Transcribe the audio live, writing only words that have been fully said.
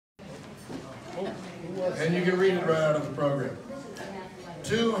And you can read it right out of the program.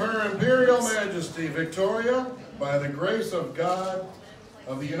 To Her Imperial Majesty Victoria, by the grace of God,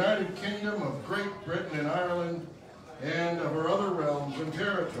 of the United Kingdom of Great Britain and Ireland, and of her other realms and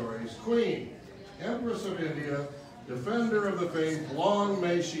territories, Queen, Empress of India, Defender of the Faith, long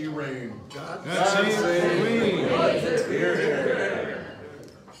may she reign. God save the Queen. Hear, hear.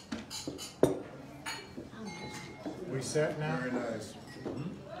 We set now? Very nice.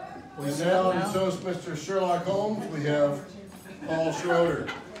 And now, to toast Mr. Sherlock Holmes, we have Paul Schroeder.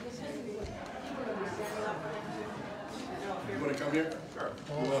 You want to come here? Sure.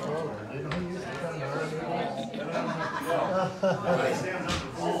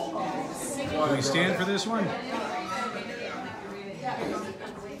 Can we stand for this one?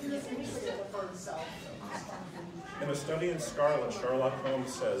 In A Study in Scarlet, Sherlock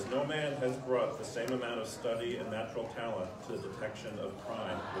Holmes says, "No man has brought the same amount of study and natural talent to the detection of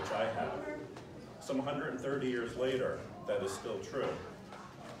crime which I have." Some 130 years later, that is still true.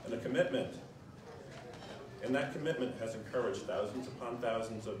 And that commitment has encouraged thousands upon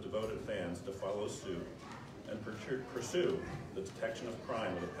thousands of devoted fans to follow suit and pursue the detection of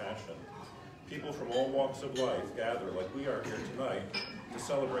crime with a passion. People from all walks of life gather, like we are here tonight, to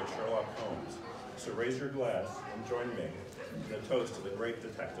celebrate Sherlock Holmes. So raise your glass and join me in a toast to the great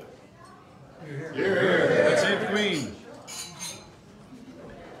detective. Hear, hear. God save the Queen.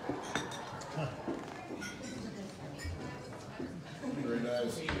 Very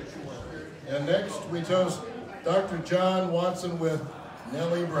nice. And next we toast Dr. John Watson with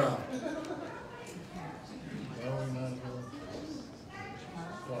Nellie Brown. Well, we might as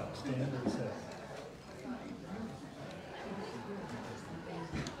well stand or sit.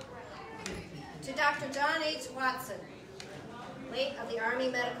 To Dr. John H. Watson, late of the Army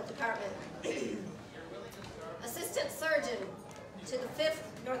Medical Department, Assistant Surgeon to the 5th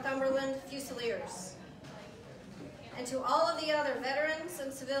Northumberland Fusiliers, and to all of the other veterans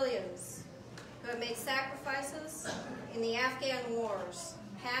and civilians who have made sacrifices in the Afghan wars,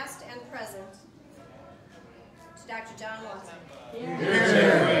 past and present, to Dr. John Watson.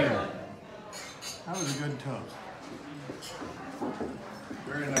 That was a good toast.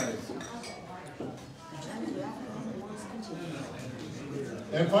 Very nice.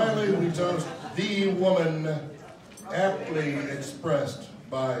 And finally, we toast The Woman, aptly expressed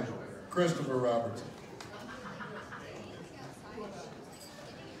by Christopher Robertson.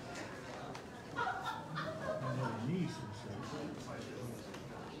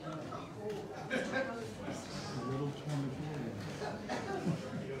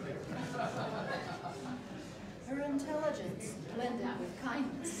 Her intelligence blended with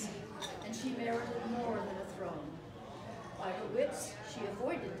kindness, and she merited more than a throne. By her wits, she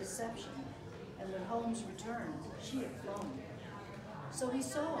avoided deception, and when Holmes returned, she had flown. So he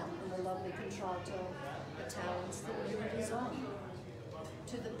saw in the lovely contralto the talents that mirrored his own.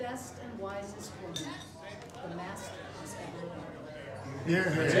 To the best and wisest woman, the master is ever known. Here,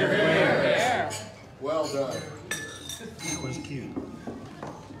 here. Here. Well done. That was cute.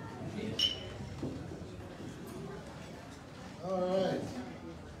 All right.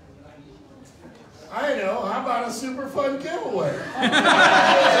 I know. How about a super fun giveaway?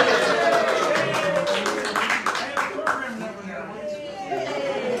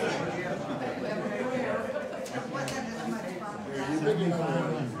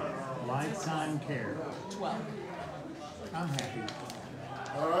 Lifetime care. 12. I'm happy.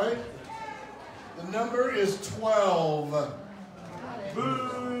 All right. The number is 12.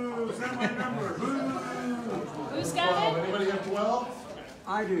 Boo! Is that my number? Boo! Who's got 12. it? Anybody have 12?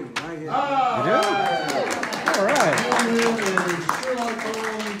 I do, right here. Ah! You do? All right. Sherlock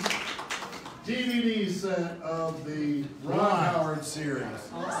Holmes DVD set of the Ron Howard series.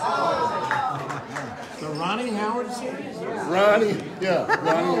 The Ronnie Howard series? Ronnie Howard.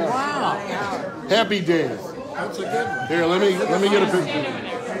 Wow. Happy Days. That's a good one. Here, let me get a picture.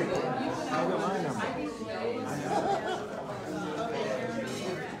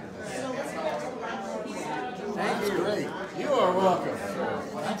 That's great. You are welcome.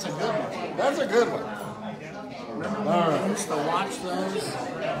 That's a good one. That's a good one. Remember All when right. we used to watch those?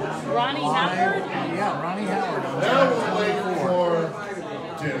 Ronnie Howard? Yeah, Ronnie Howard. Now we'll wait for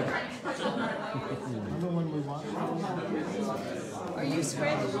dinner. Remember when we watched those? Are you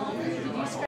spread?